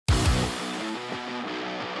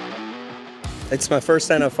It's my first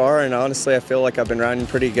NFR, and honestly, I feel like I've been riding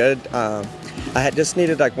pretty good. I had just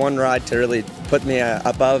needed like one ride to really put me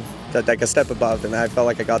above, like a step above, and I felt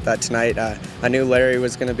like I got that tonight. I knew Larry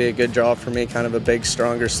was going to be a good draw for me, kind of a big,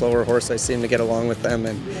 stronger, slower horse. I seem to get along with them,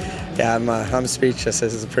 and yeah, I'm speechless.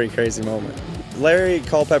 This is a pretty crazy moment. Larry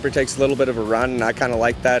Culpepper takes a little bit of a run, and I kind of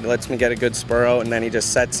like that. It lets me get a good spur out, and then he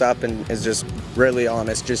just sets up and is just really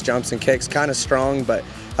honest, just jumps and kicks, kind of strong, but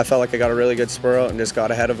I felt like I got a really good spur out and just got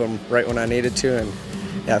ahead of him right when I needed to, and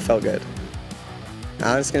yeah, it felt good.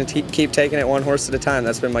 I'm just going to keep taking it one horse at a time.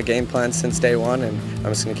 That's been my game plan since day one, and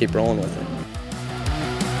I'm just going to keep rolling with it.